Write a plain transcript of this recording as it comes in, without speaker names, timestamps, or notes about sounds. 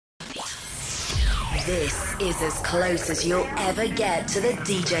This is as close as you'll ever get to the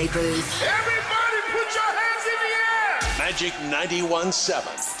DJ booth. Everybody put your hands in the air! Magic 91.7.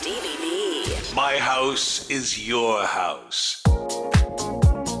 Stevie B. My house is your house.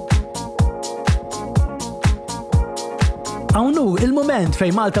 Għawnu il-moment fej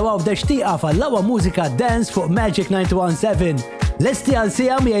Malta għawda xtiqa fal-lawa mużika dance fuq Magic 91.7. Lesti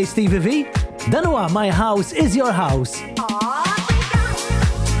għal-sija miegħi Stevie V? Dan huwa My House is Your House.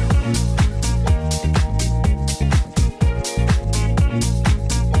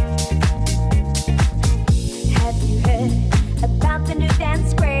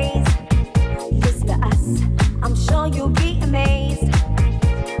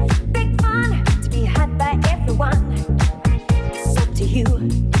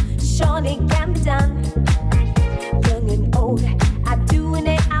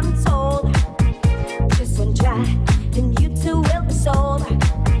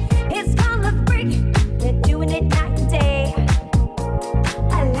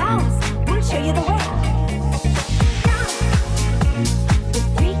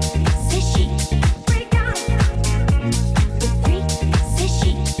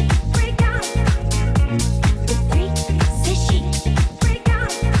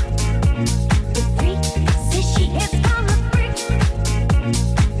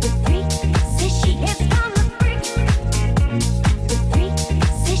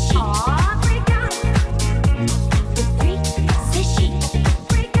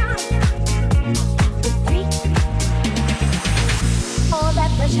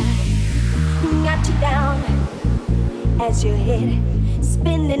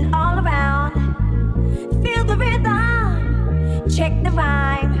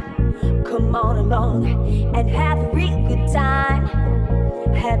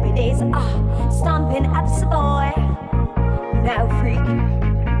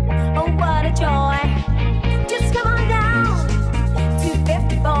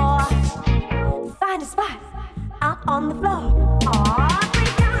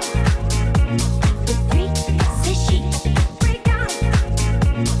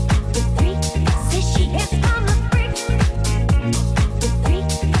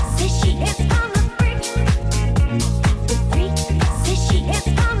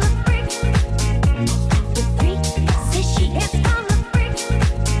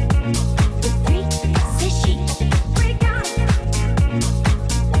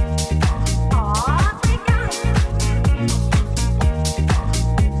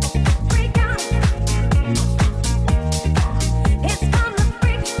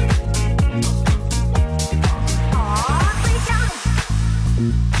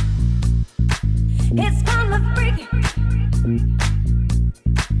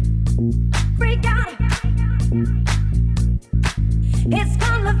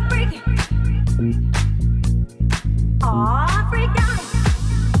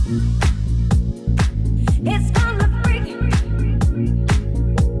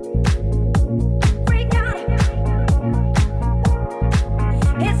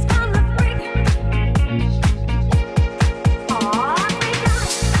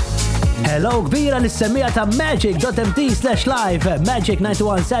 Kbira l-semmija ta' magic.mt/live Magic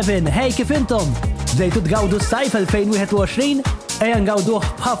 91.7. Hey, kif intom? Bdejtu tgawdu s-sajf 2021? Ejja ngawduh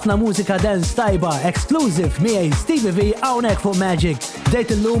b'ħafna mużika dance tajba exclusive miegħi Stevie V hawnhekk fuq Magic.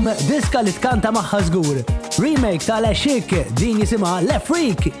 Bdejt illum diska li tkanta magħha żgur. Remake ta' Le Chic din jisimha Le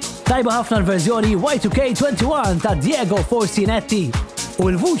Freak. Tajba ħafna l-verżjoni Y2K21 ta' Diego Forcinetti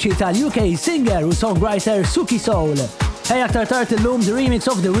u l-vuċi tal-UK singer u songwriter Suki Soul. Hey, aktar tard illum the remix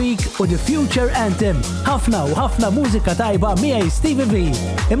of the week u the future anthem. Ħafna u ħafna mużika tajba miegħi Stevie V.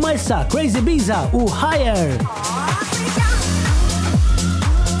 Imma issa Crazy Biza u Higher.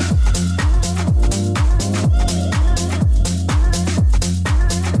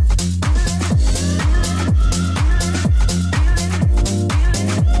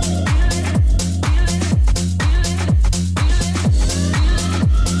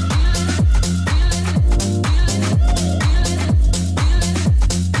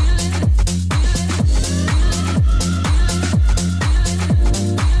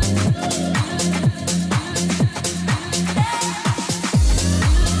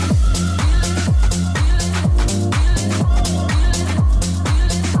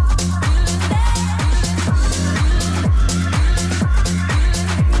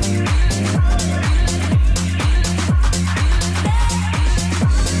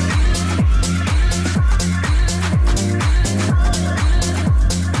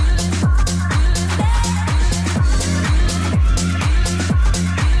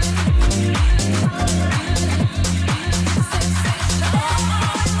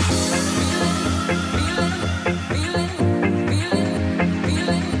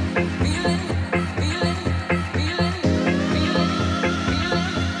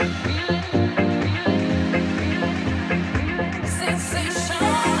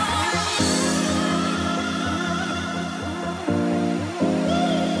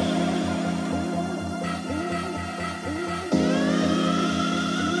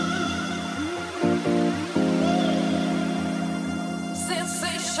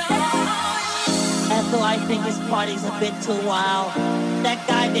 think his party's a bit too wild. That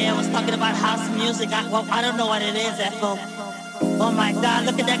guy there was talking about house music. I don't know what it is, Ethel. Oh my God,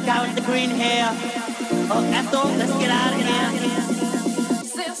 look at that guy with the green hair. Oh, Ethel, let's get out of here.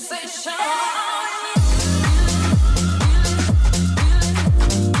 Sensation.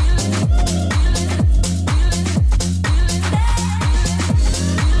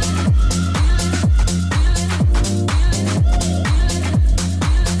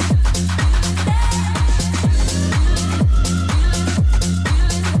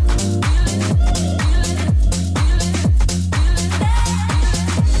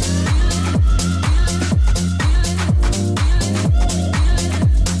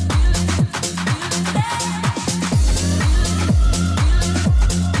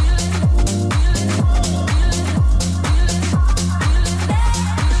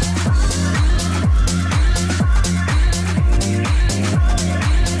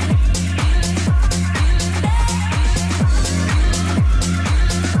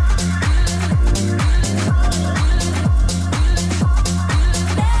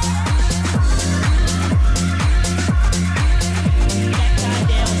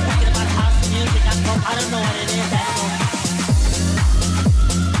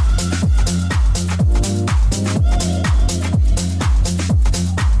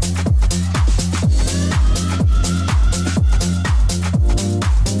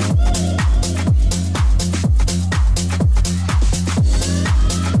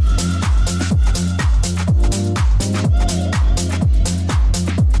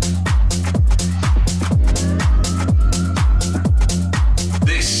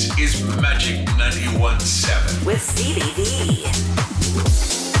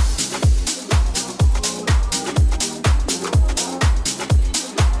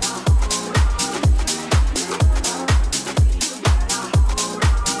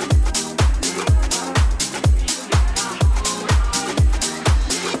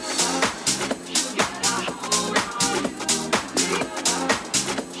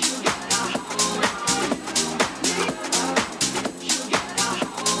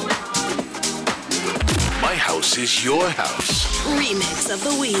 Is your house. Remix of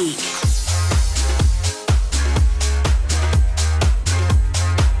the week.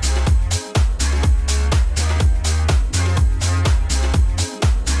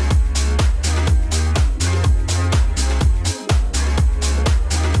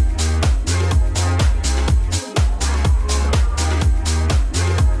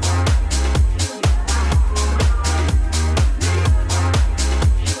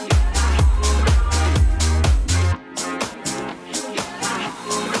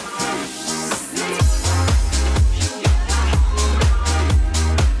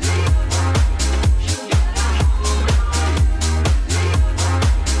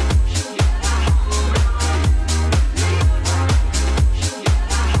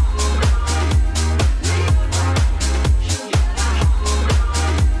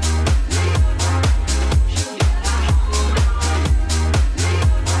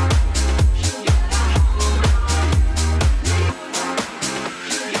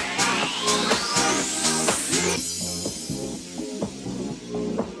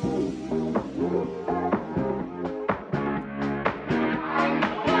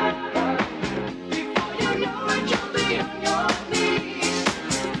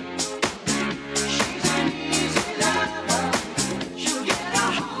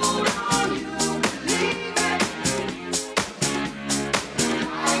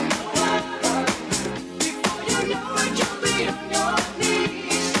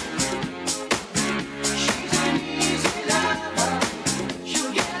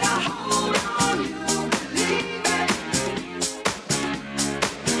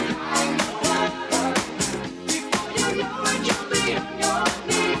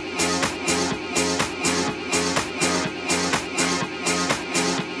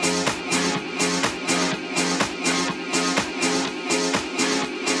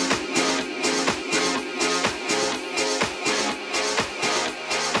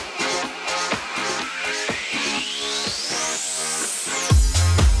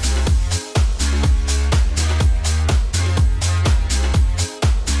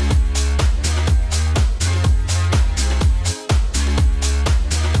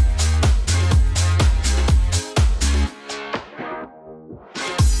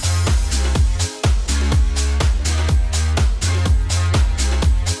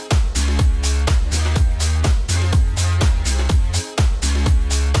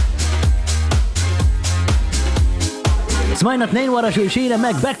 Smajna tnejn wara xulxina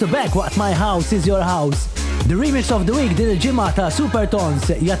mek back to back waqt My House is Your House. The Remix of the Week din il-ġimgħa ta' Supertones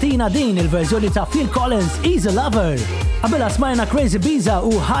jatina din il-verżjoni ta' Phil Collins Easy Lover. Qabela smajna Crazy Biza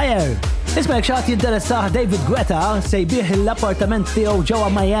u Higher. Ismek xaħat jinteressaħ David Guetta sejbieħ l-appartament tiegħu ġewwa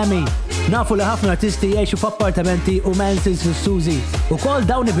Miami. Nafu li ħafna artisti jgħixu f'appartamenti u mansions lussużi u kol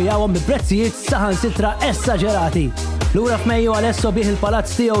dawn ibijawhom bi prezzijiet saħansitra esaġerati. Lura f'Mejju Alesso bieħ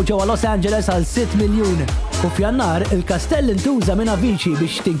il-palazz tiegħu ġewwa Los Angeles għal 6 miljun. U f'Jannar il-kastell intuża minn Avicii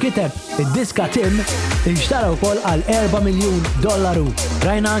biex tinkiteb id-diska Tim inxtara wkoll għal $4 miljun.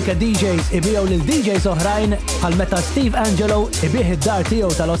 Rajna anke DJs ibijaw lil DJs oħrajn bħal meta Steve Angelo ibih id-dar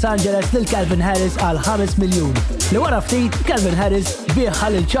tiegħu ta' Los Angeles lil Calvin Harris għal 5 miljun. Li wara ftit Calvin Harris bieħ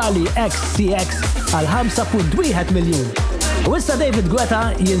lil Charlie XCX għal 5.1 miljun. U issa David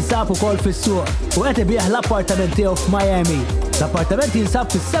Guetta jinsab ukoll fis-suq u qed ibih l-appartament tiegħu f'Miami. L-appartament jinsab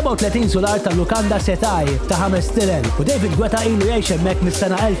fis-37 solar tal-lukanda Setaj ta' 5,000 u David Guetta ilu jgħix hemmhekk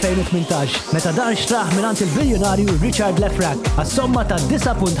mis-sena 2018 meta dan xtraħ mingħand il-biljonarju Richard Lefrak għas-somma ta'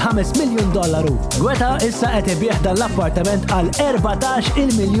 $9.5 miljun. Guetta issa qed ibih dan l-appartament għal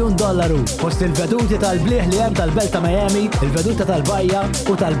 $14 miljun. Fost il-veduti tal-bliħ li hemm tal-belt ta' Miami, il-veduta tal-bajja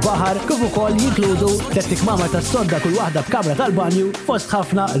u tal-baħar kif ukoll jinkludu tettik mamar tas-sodda kull waħda b'kamra tal-banju fost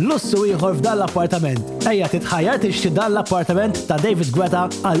ħafna lussu ieħor f'dan l-appartament. Ejja titħajjar tixtri dan l-appartament ta' David Guetta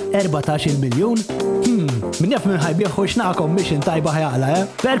għal $14 miljun? Min jaf minn ħajbieħu x'naqom mission tajba ħjaqla,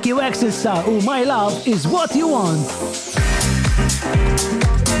 Perky Wax issa u My Love is What You Want.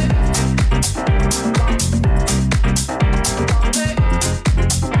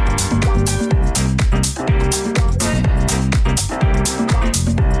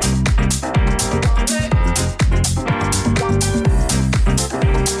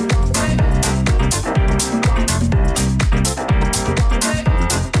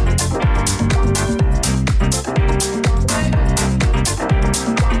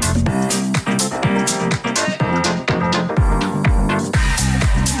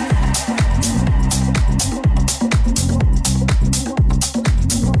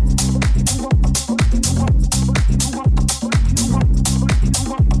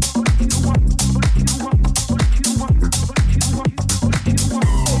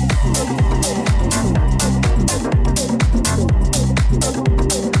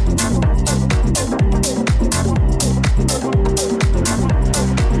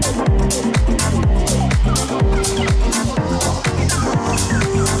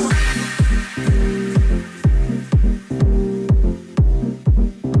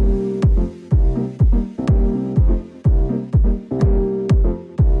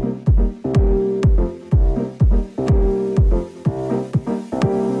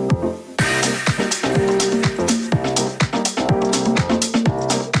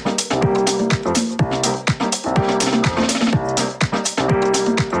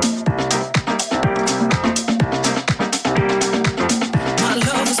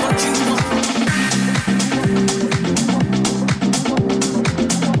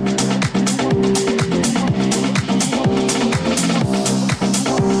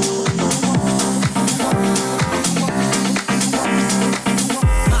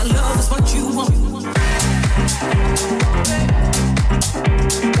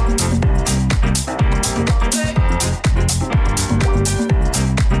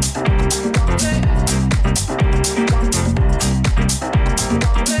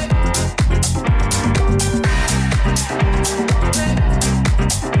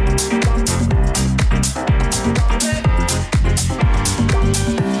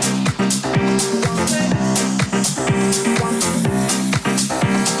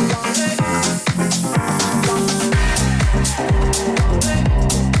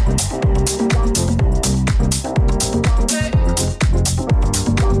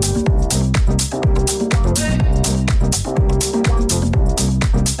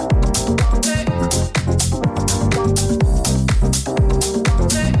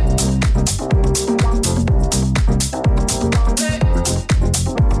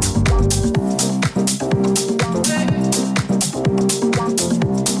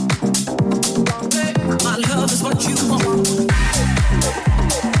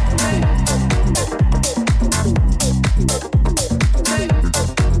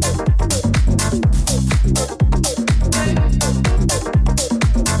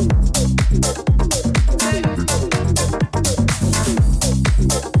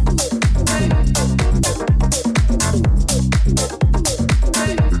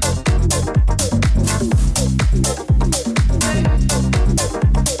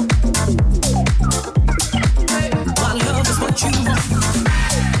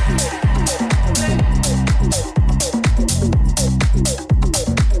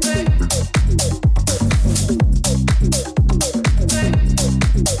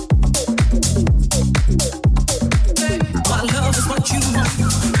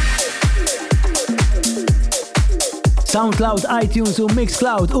 SoundCloud, iTunes u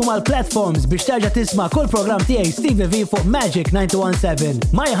Mixcloud huma l-platforms biex terġa' tisma' kull programm tiegħi Stevie V fuq Magic 917.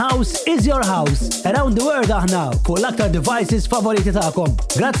 My house is your house. Around the world aħna fuq l-aktar devices favoriti tagħkom.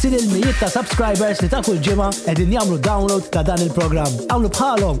 Grazzi lil mijiet ta' subscribers li ta' kull ġimgħa qegħdin jagħmlu download ta' dan il-programm. Għamlu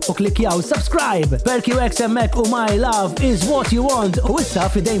bħalhom u klikjaw subscribe. PerQX hemmhekk u My Love is What You Want u issa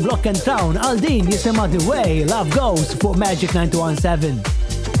fidejn Block and Crown għal din jisimha The Way Love Goes fuq Magic 917.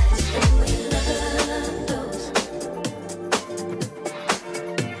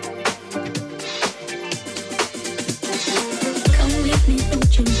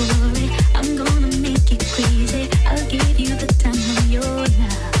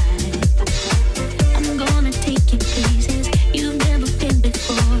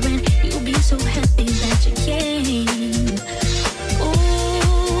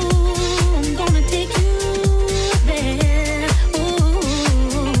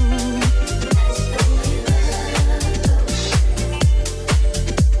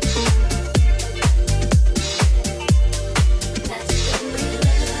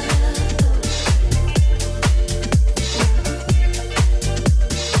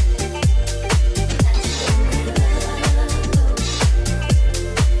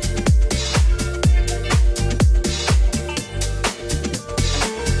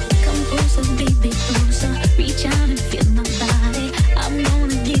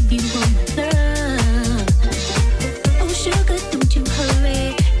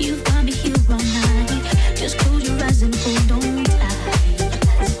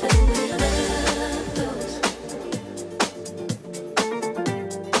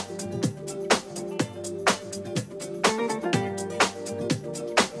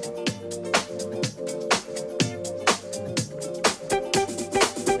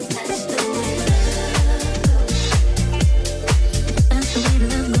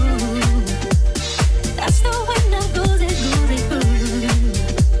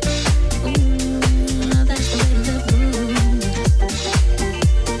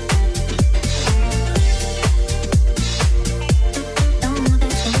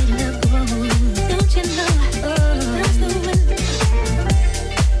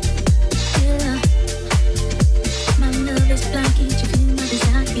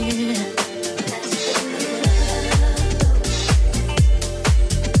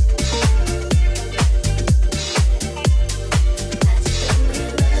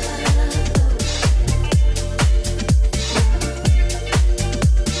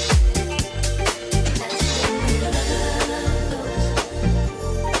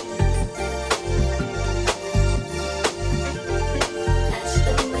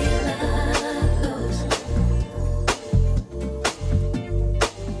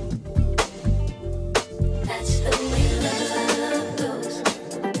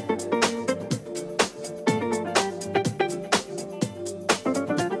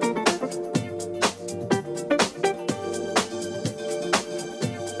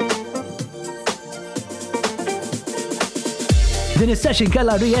 Din is-session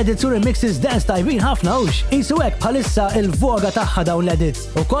kella re-edits u remixes dance tajbin ħafna ux. Isu hekk bħalissa il-voga tagħha dawn l-edits.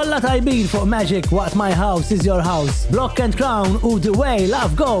 U kollha tajbin fuq Magic waqt My House is Your House. Block and Crown u The Way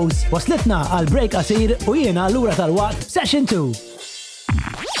Love Goes. Waslitna għal break qasir u jiena lura tal-waqt Session 2.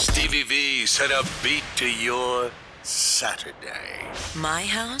 Stevie V set a beat to your Saturday. My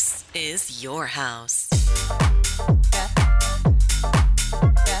house is your house. Sound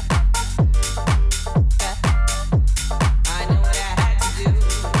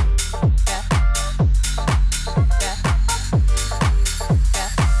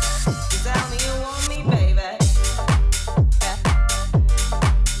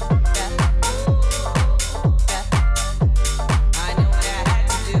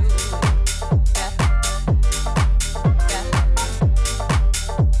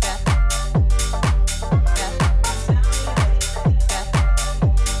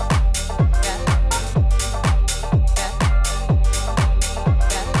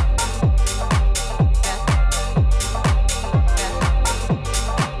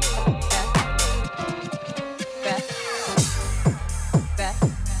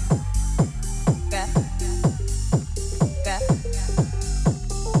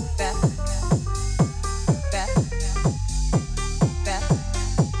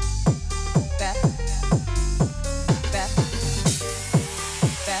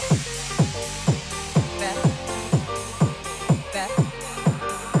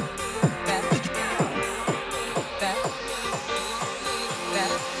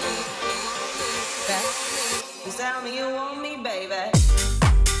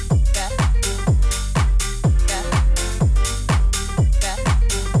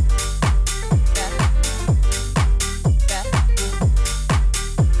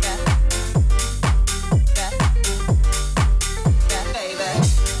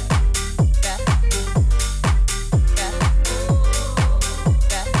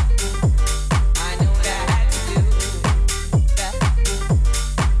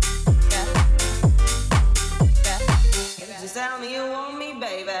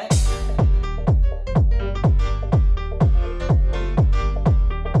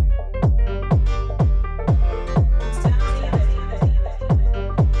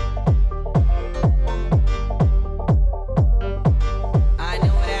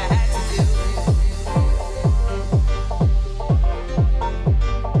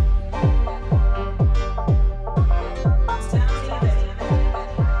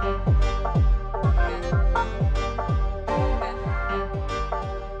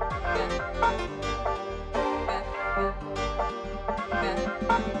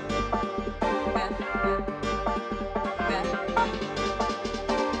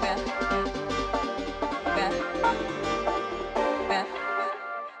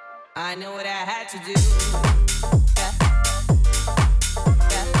I know what I had to do.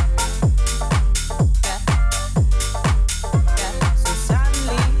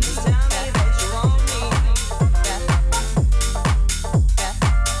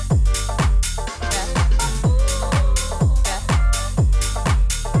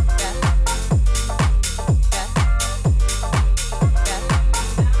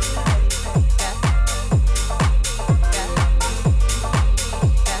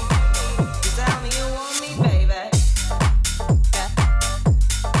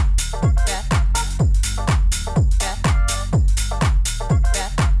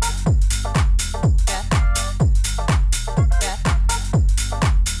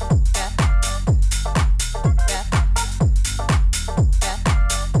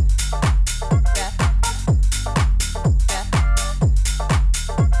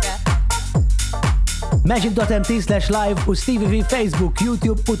 Magic.mt/live u Stevie V Facebook,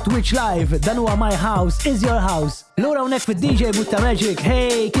 YouTube u Twitch Live. Dan huwa My House is Your House. Lura hawnhekk fid-DJ Mutta Magic.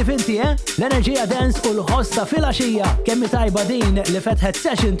 Hey, kif inti, L-enerġija dance u l-ħosta fil-għaxija. Kemmi tajba din li fetħet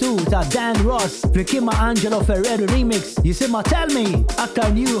Session 2 ta' Dan Ross fl-kien ma' Angelo Ferrero Remix jisimha Tell Me.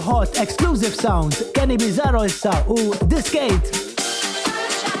 Aktar new hot exclusive sounds. Kenny Bizzarro issa u Discate.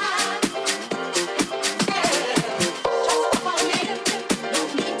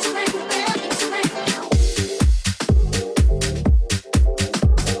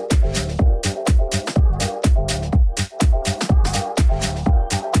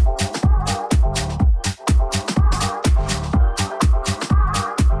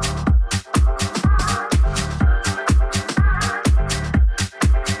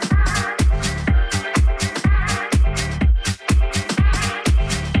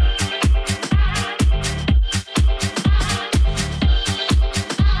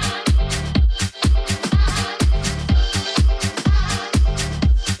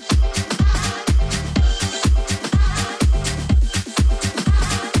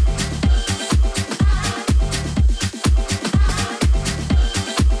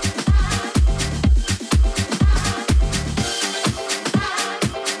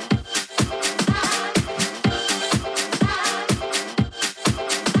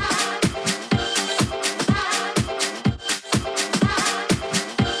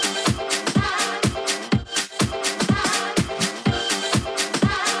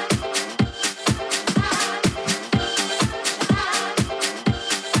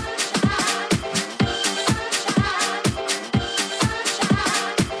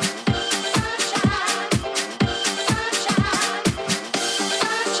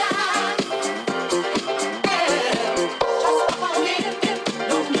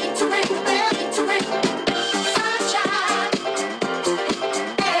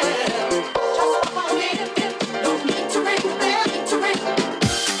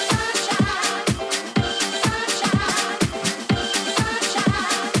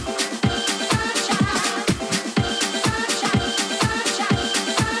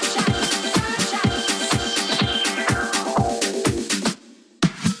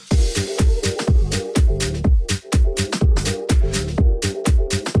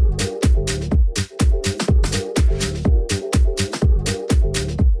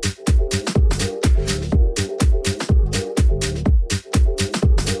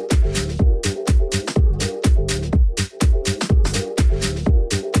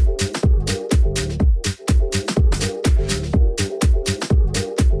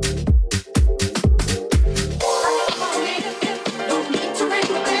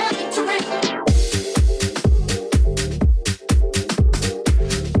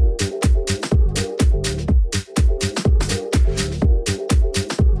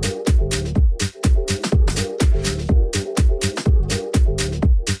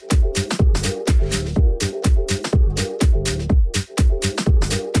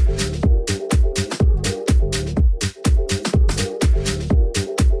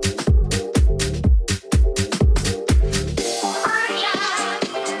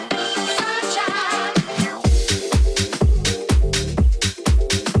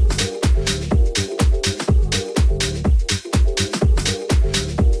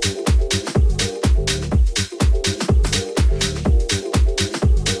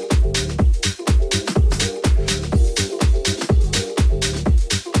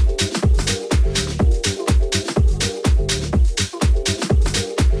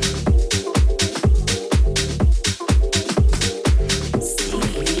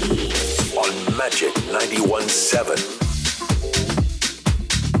 Magic 91.7.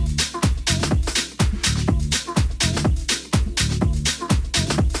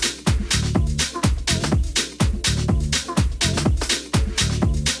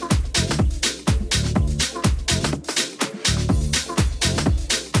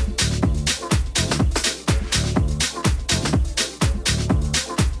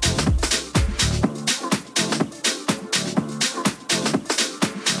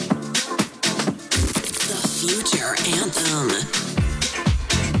 Future Anthem.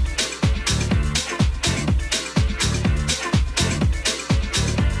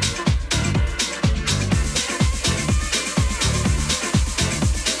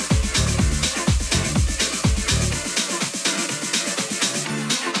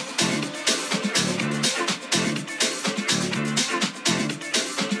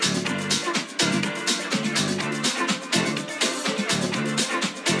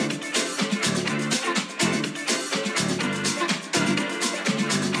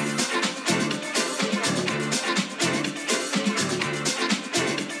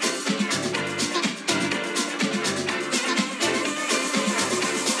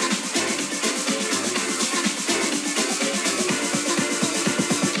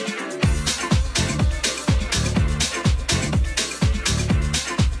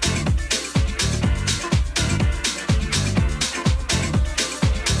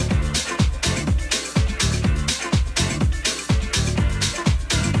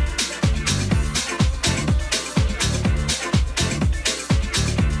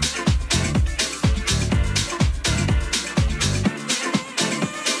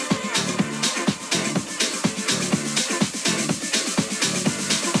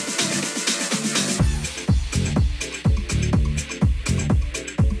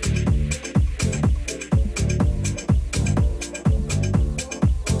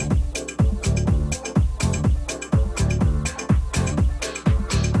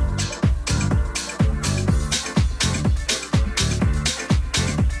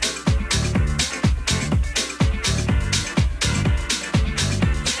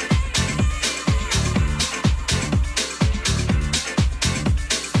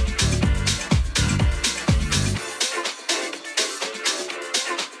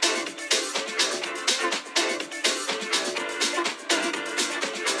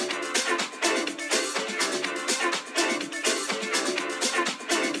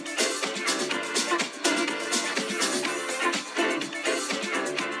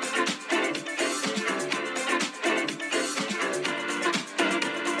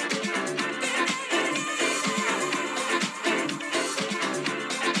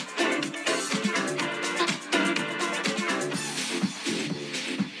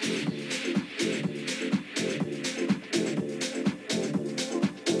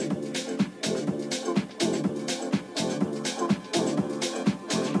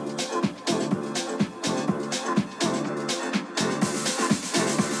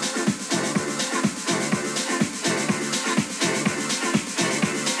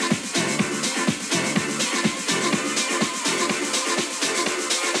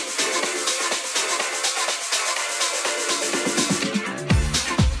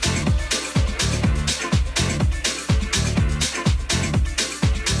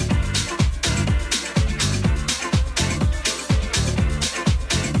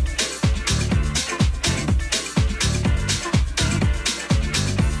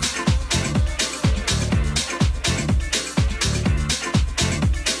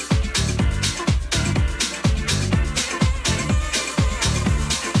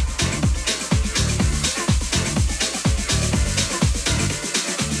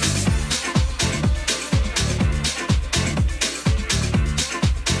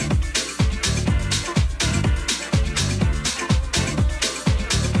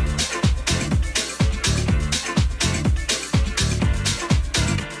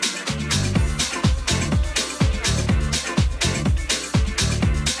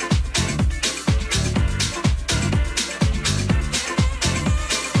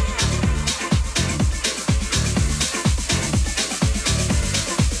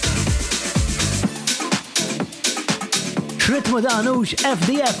 Ritmu danux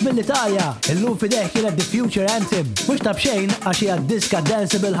FDF mill-Italja. Illum fideħ kienet The Future Anthem. Mux tabxejn għax hija diska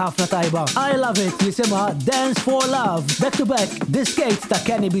danceable ħafna tajba. I Love It jisimha Dance for Love. Back to back, Diskate ta'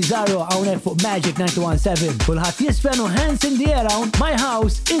 Kenny Bizzarro hawnhekk fuq Magic 91.7. Kulħadd jisfenu Hands in the Air hawn. My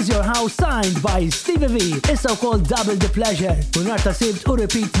House is Your House signed by Stevie V. Issa wkoll Double the Pleasure. U nar ta' sibt u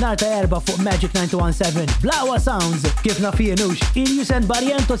repeat nar ta' erba' fuq Magic 91.7. Blawa Sounds kif nafijenux Ilius and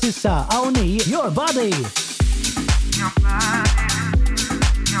Barrientos issa hawnhi Your Body. Your body,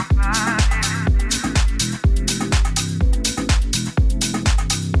 your body.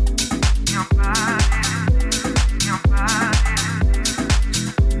 Your body, your body.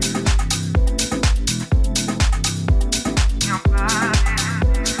 Your body,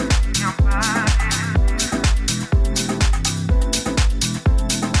 your body.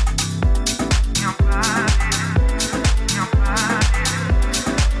 Your body, your body.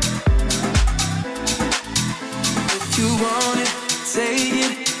 You want it.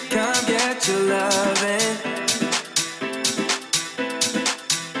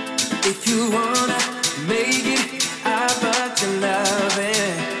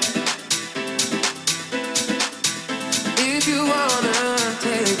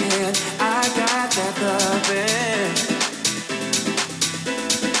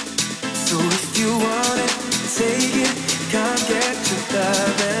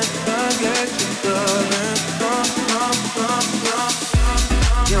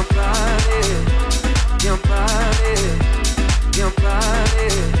 your body, your body, your body,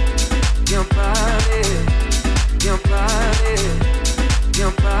 your body, your body,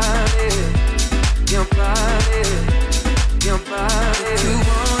 your body, your body, your body. If you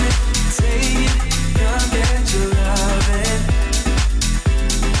want it, take it, come get your loving.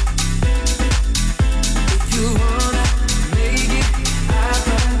 If you wanna make it, I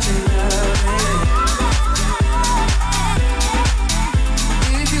got your loving.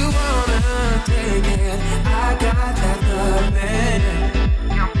 If you wanna take it, I got that loving.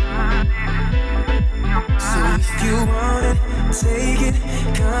 So if you want it, take it,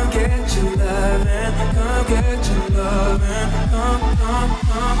 come get your loving, come get your loving, come.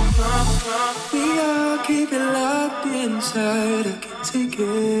 We all keep it locked inside, I can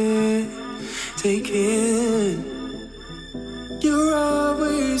take it. You're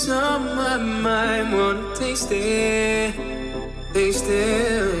always on my mind, wanna taste it. It's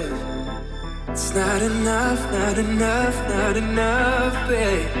not enough,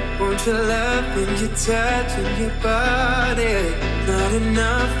 babe. Want your love and your touch and your body. Not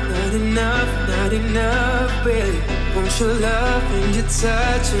enough, babe. Want your love and your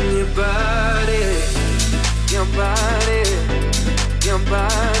touch and your body. Your body, your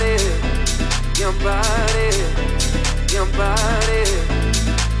body, your body, your body,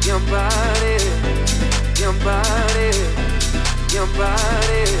 your body, your body, your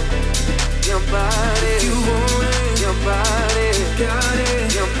body. Your body, if you want it, your body, you got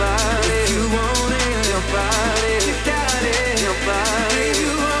it. Your body, if you want it, your body, you got it. Your body, if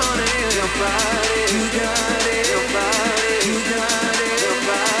you want it, your body, you got it. Your body, you got it. Your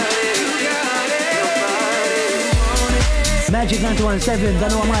body, you got it. Your body, you want it. Magic 917,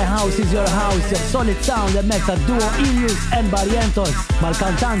 dan huwa My House is Your House, solid sound emmek ta' duo Ilius and Barrientos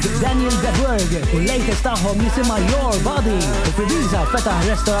mal-kantant Daniel De Berg u l-latest tagħhom jisimha Your Body. U f'Ibiza fetaħ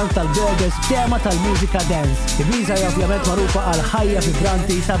restaurant tal-burgers b'tema tal-mużika dance. Ibiza hija ovvjament magħrufa għal ħajja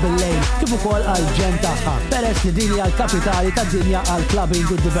vibranti ta' bil-lejl kif ukoll għal ġen tagħha. Peress li din hija l-kapitali tad-dinja għal clubbing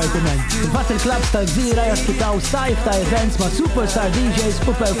u divertiment. Infatti il-clubs tal-Gżira jospitaw sajf ta' events ma' superstar DJs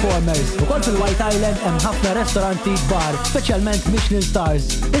u performers. Ukoll fil-White Island hemm ħafna restoranti bar, speċjalment Michelin Stars.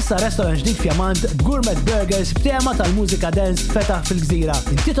 Issa restaurant ġdid f'Jamant Gourmet Burgers b'tema tal-mużika dance fetaħ fil-Gżira,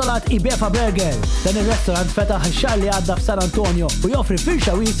 intitolat Ibefa Burger. Dan ir-restorant fetaħ ix-xahar li għadda f'San Antonio u joffri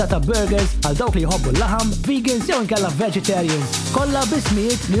firxa wiesa ta' burgers għal dawk li jħobbu l-laħam, vegans jew inkella vegetarians. Kollha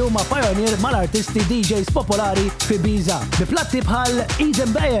bismijiet li huma pioneer mal-artisti DJs popolari f'Ibiza. Bi platti bħal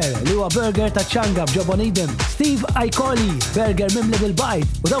Eden Bayer li huwa burger ta' ċanga b'ġobon Eden, Steve Aikoli, burger mimli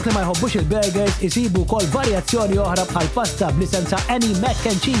bil-bajt, u dawk li ma jħobbux il-burgers isibu wkoll varjazzjoni oħra bħal pasta b'lisem ta' Annie Mac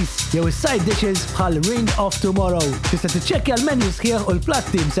and Cheese jew is-side dishes bħal Ring of Tomorrow. Tista' tiċċekkja l-menju sħiħ u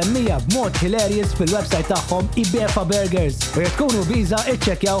l-platti msemmija b'mod hilarious fil-website tagħhom Ibefa Burgers. U jekk tkunu Biża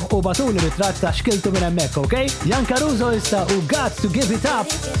iċċekkjaw u batuli ritratt ta' xkiltu minn hemmhekk, okay? Jan Caruso issa u Got to Give It Up.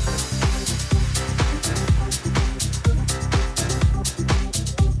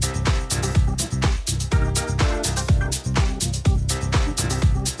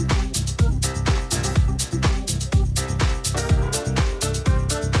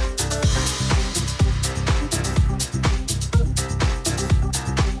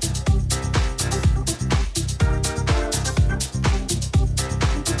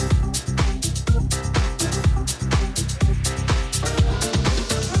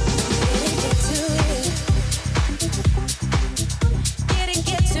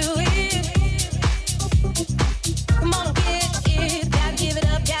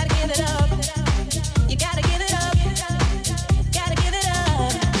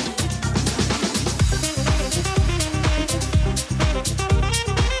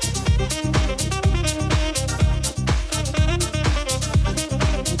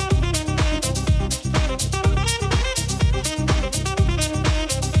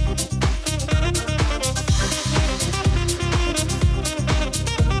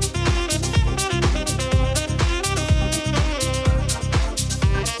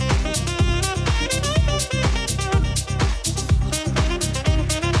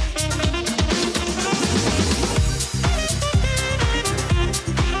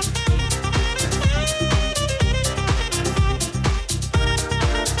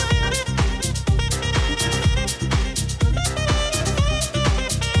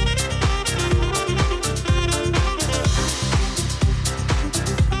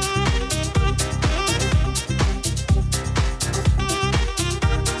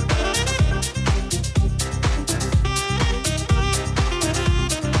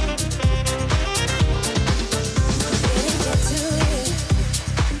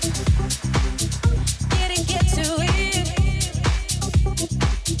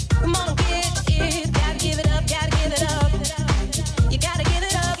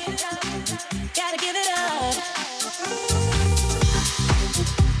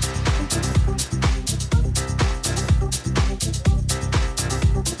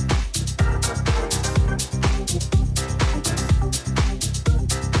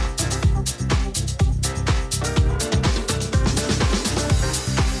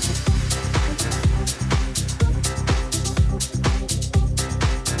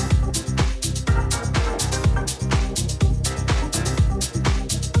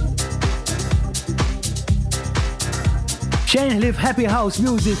 Shane Cliff Happy House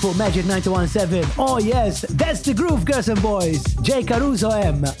Music for Magic 91.7. Oh yes, that's the groove, girls and boys. Jay Caruso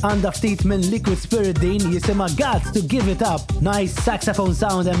M. Għanda ftit minn Liquid Spirit din jisima Got to Give It Up. Nice saxophone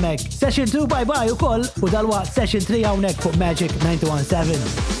sound emmek. Session 2 bye bye u koll u dal-waqt Session 3 hawnhekk fuq Magic 91.7.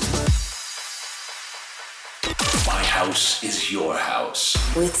 My house is your house.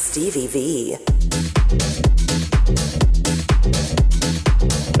 With Stevie V.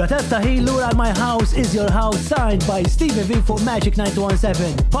 Ratef taħil lura My House is Your House signed by Stevie V for Magic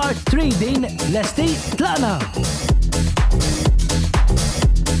 91.7. Part 3 din, lesti, tlaqna!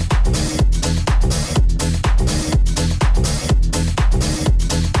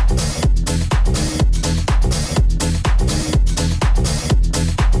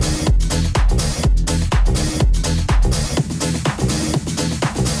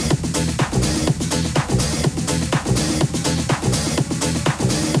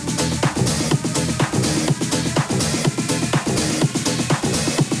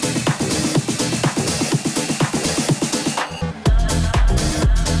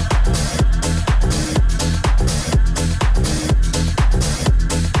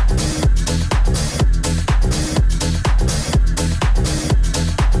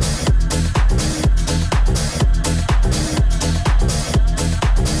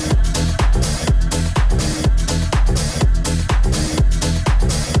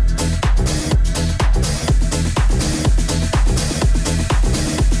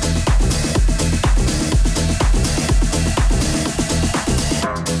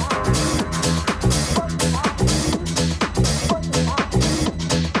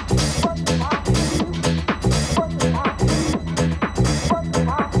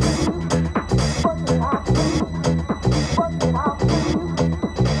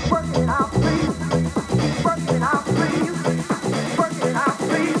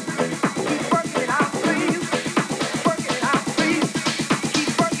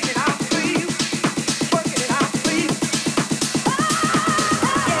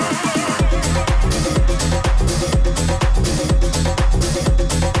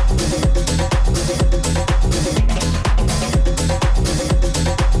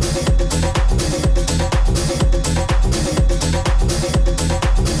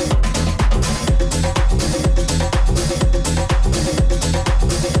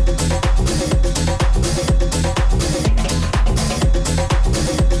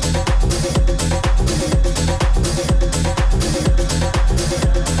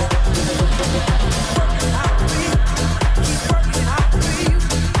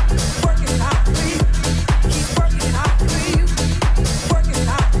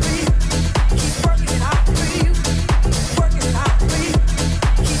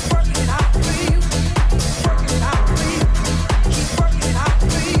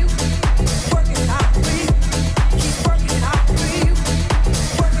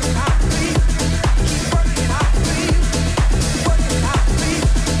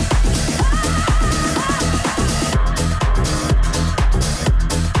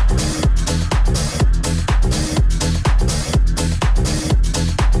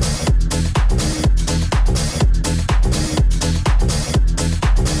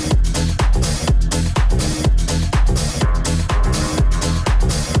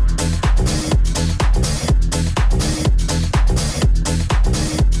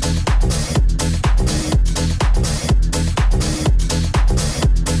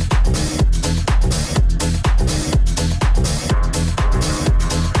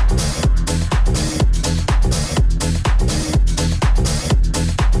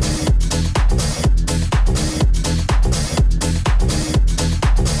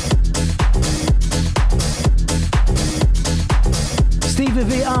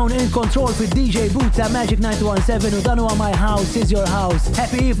 Control fi DJ Boots at Magic 91.7 u dan huwa My House is Your House.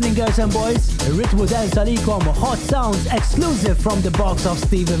 Happy evening, girls and boys. Ritmu dance għalikom, hot sounds exclusive from the box of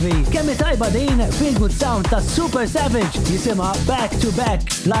Stevie V. Kemmi tajba din feel good sound ta' Super Savage jisima Back to Back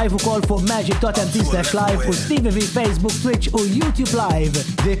live ukoll fuq magic.mt/live u Stevie V Facebook, Twitch u YouTube Live.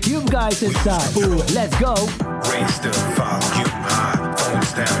 The Cube Guys issa u let's go. Raise the volume high,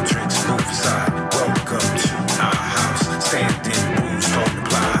 phones down, drinks move aside. Welcome to our house, standing rules don't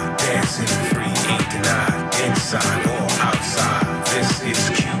apply. Dancing free ain't denied, inside or outside. This is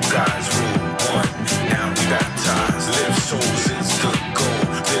Cube Guys Rule 1, now we baptized. Live souls is the goal,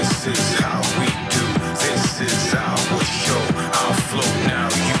 this is how we do. This is our show, our flow, now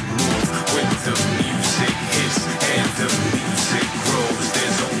you move. When the music hits and the music grows,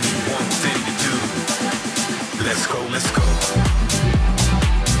 there's only one thing to do. Let's go, let's go.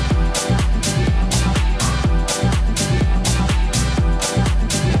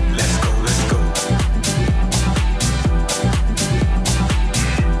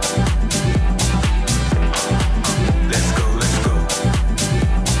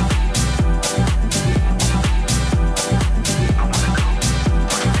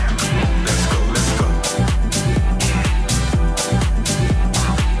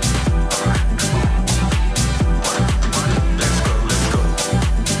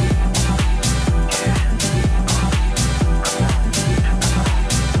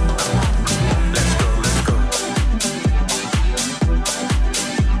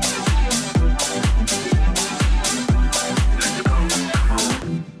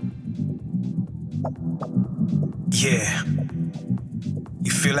 Yeah.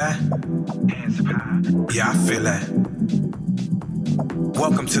 You feel that? Yeah, I feel that.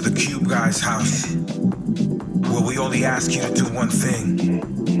 Welcome to the Cube Guys house, where we only ask you to do one thing,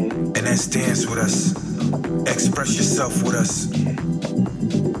 and that's dance with us. Express yourself with us.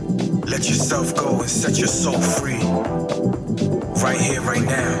 Let yourself go and set your soul free. Right here, right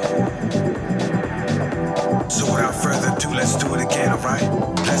now. So without further ado, let's do it again, alright?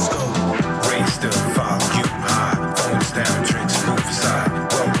 Let's go. Raise the volume high, phones down, drinks move aside.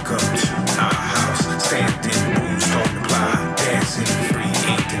 Welcome to our house, standing rules don't apply. Dancing free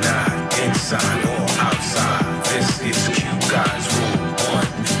ain't denied, inside or outside. This is Cube Guys Rule 1.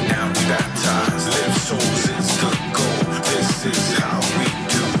 Now we baptize, live souls is the goal. This is how we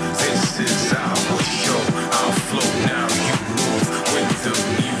do, this is our show. Our flow, now you move when the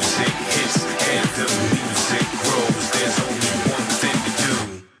music hits and the music grows. There's only one thing to do.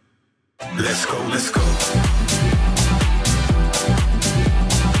 Let's go, let's go.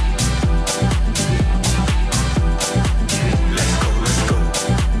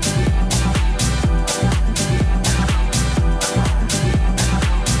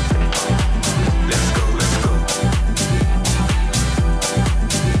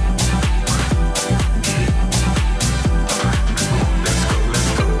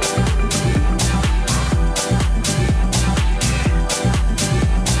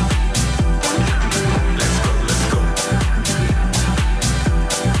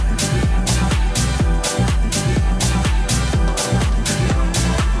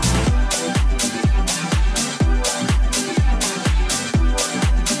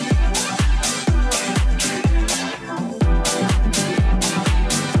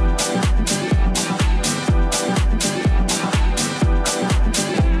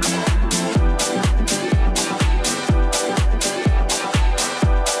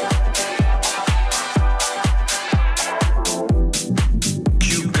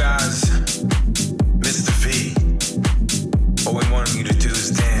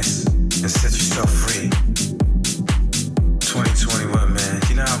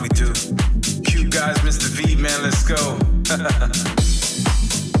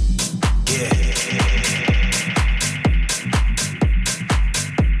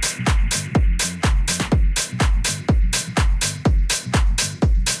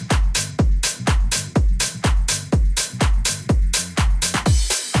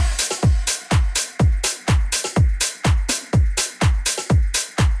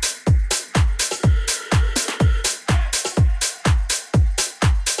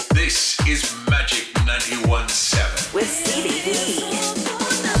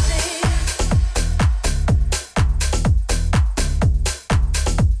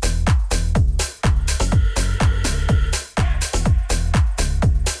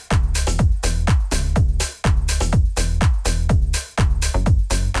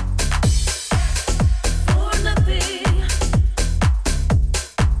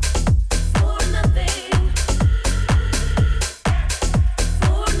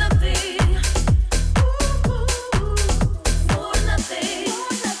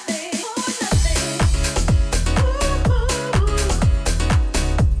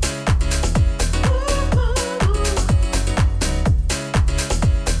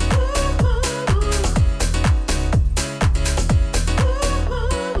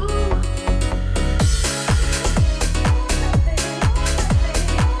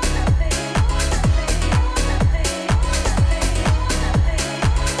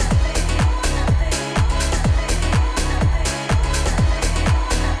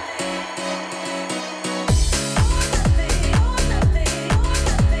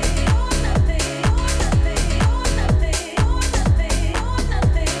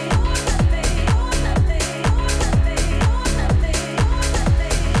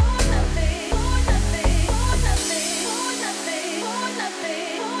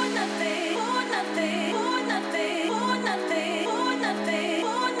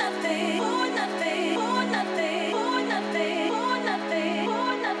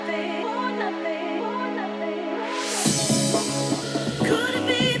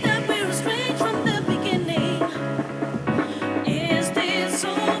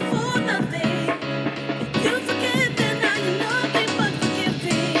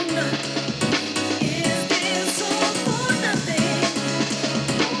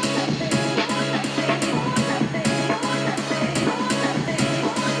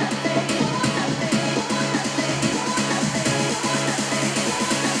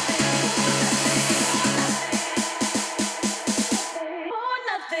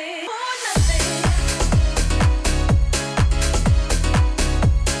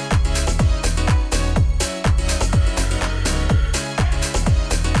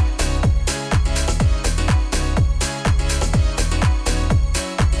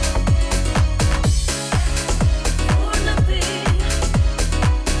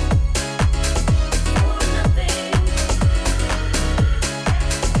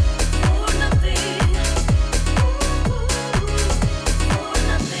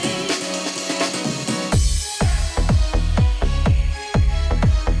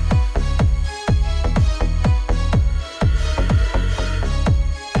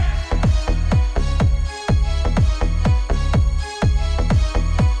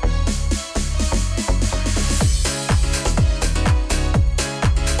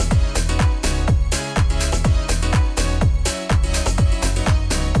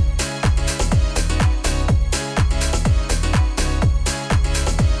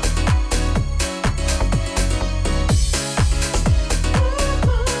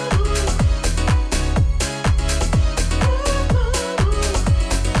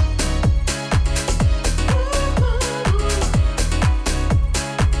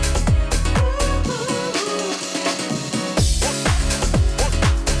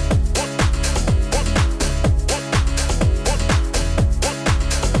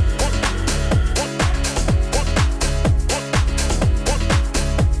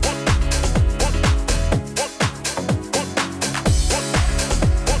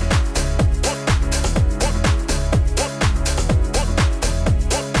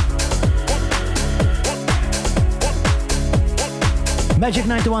 Magic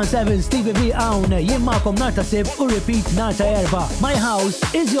 91.7 Stevie V hawn jimmakom nar ta' sib u repeat nar ta' erba. My house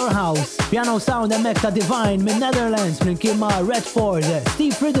is your house. Piano sound emmek ta' Divine minn Netherlands minn kimma Redford,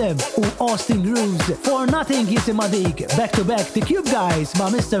 Steve Rhythm u Austin Grooves. For Nothing jisima dik. Back to back The Cube Guys ma'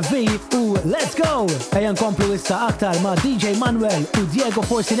 Mr. V u Let's Go. Ejjan komplu issa aktar ma' DJ Manuel u Diego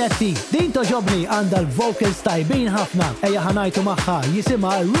Forsinetti. Din toġobni għandha l-vocals tajbin ħafna. Ejja ħanajtu magħha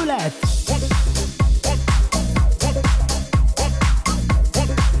jisima Roulette.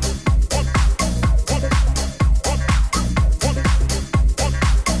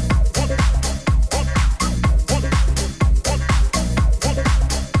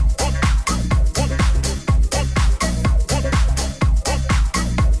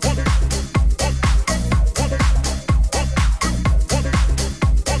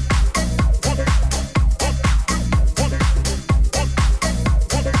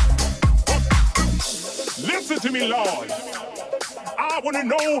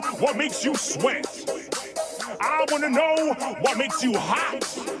 Know what makes you sweat. I want to know what makes you hot.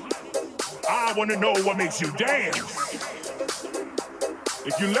 I want to know what makes you dance.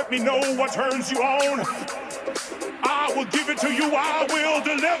 If you let me know what turns you on, I will give it to you. I will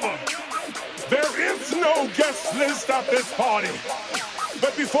deliver. There is no guest list at this party.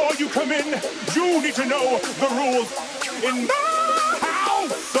 But before you come in, you need to know the rules. In my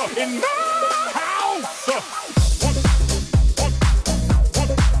house, in my house.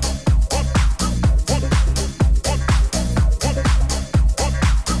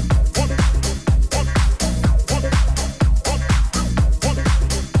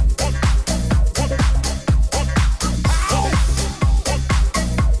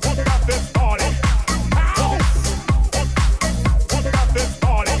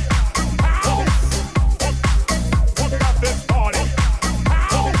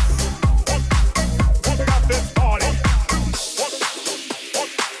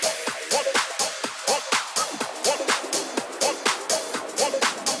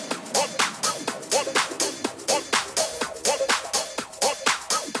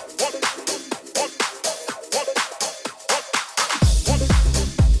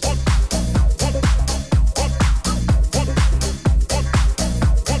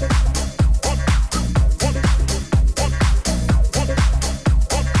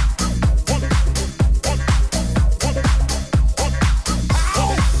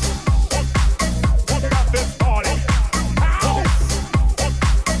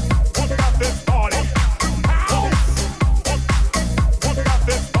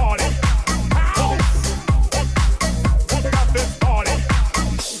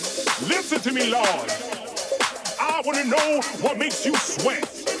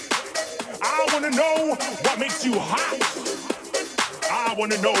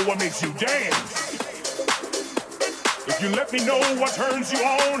 You dance. If you let me know what turns you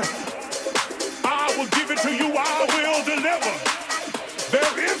on, I will give it to you. I will deliver.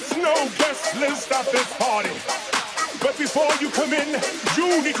 There is no guest list at this party. But before you come in,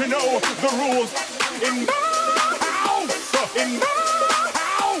 you need to know the rules. In my house, in my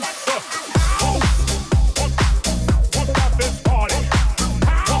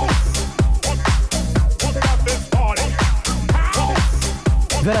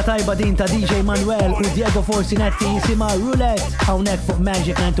Vera tajba din ta' DJ Manuel u Diego Forsinetti jisima Roulette hawnhekk fuq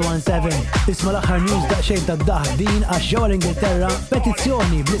Magic 917. Isma l-aħħar news daqsxejn ta' daħ din għax ġewwa l-Ingilterra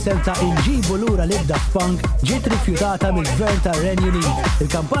petizzjoni bl-isem ta' inġibu lura lil Daft Punk ġiet rifjutata mill-Gvern tar-Renju Unit.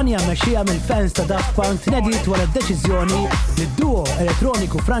 Il-kampanja mmexxija mill-fans ta' Daft Punk tnediet wara d-deċiżjoni li d-duo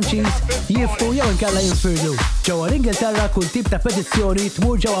elettroniku Franċiż jiftu jew inkella jinfirdu. Ġewwa l-Ingilterra kull tip ta' petizzjoni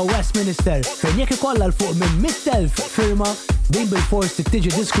tmur ġewwa Westminster fejn jekk ikollha l fuq minn 100,000 firma din bil-fors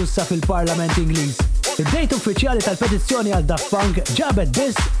tiġi diskussa fil-Parlament Ingliż. Id-dejt uffiċjali tal-petizzjoni għal Daft Punk ġabet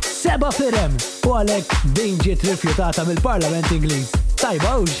biss 7 firem u għalhekk din ġiet rifjutata mill-Parlament Ingliż.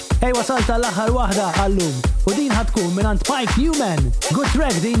 Tajbawx, ej wasalta l-aħħar waħda għallum u din ħadkun minant Mike Newman. Good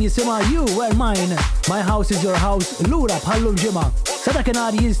track din jisimha You Were Mine. My House is Your House lura bħallum ġimgħa. Sa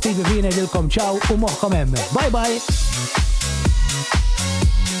dakinhar jien Stevie V ngħidilkom ċaw u moħħkom hemm. Bye bye.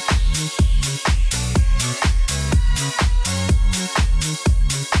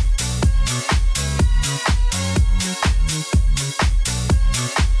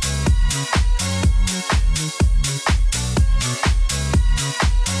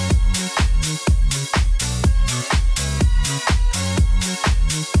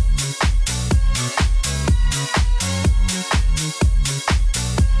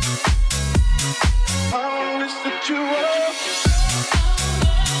 How is the truth?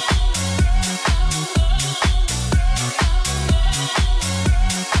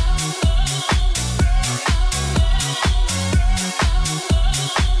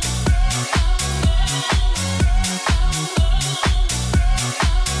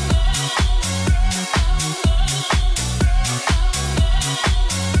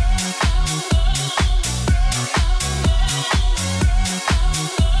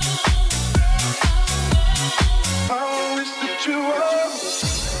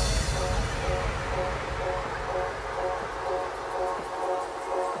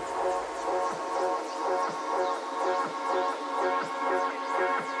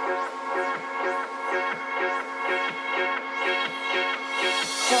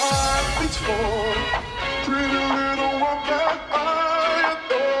 heart beats for. Pretty little one that I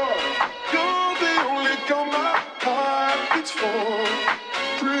adore. You're the only girl my heart beats for.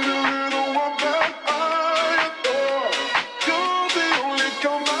 Pretty little one that I adore. You're the only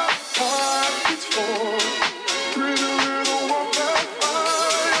girl my heart beats for. Pretty little one that I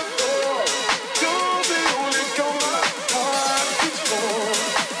adore. You're the only girl my heart beats for.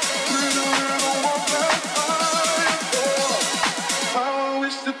 Pretty little one that I adore. I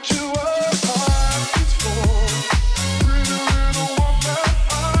wish that you were heart beats for. Pretty little one that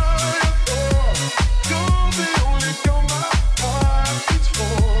I adore. You're the only girl my heart beats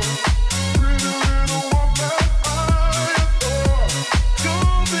for. Pretty little one that I adore.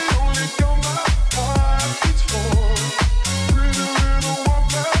 You're the only girl my heart beats for. Pretty little one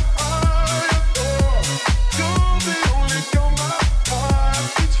that I adore. You're the only girl my heart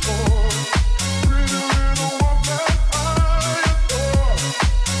beats for. Pretty little one that I adore.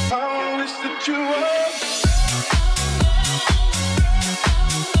 I wish that you were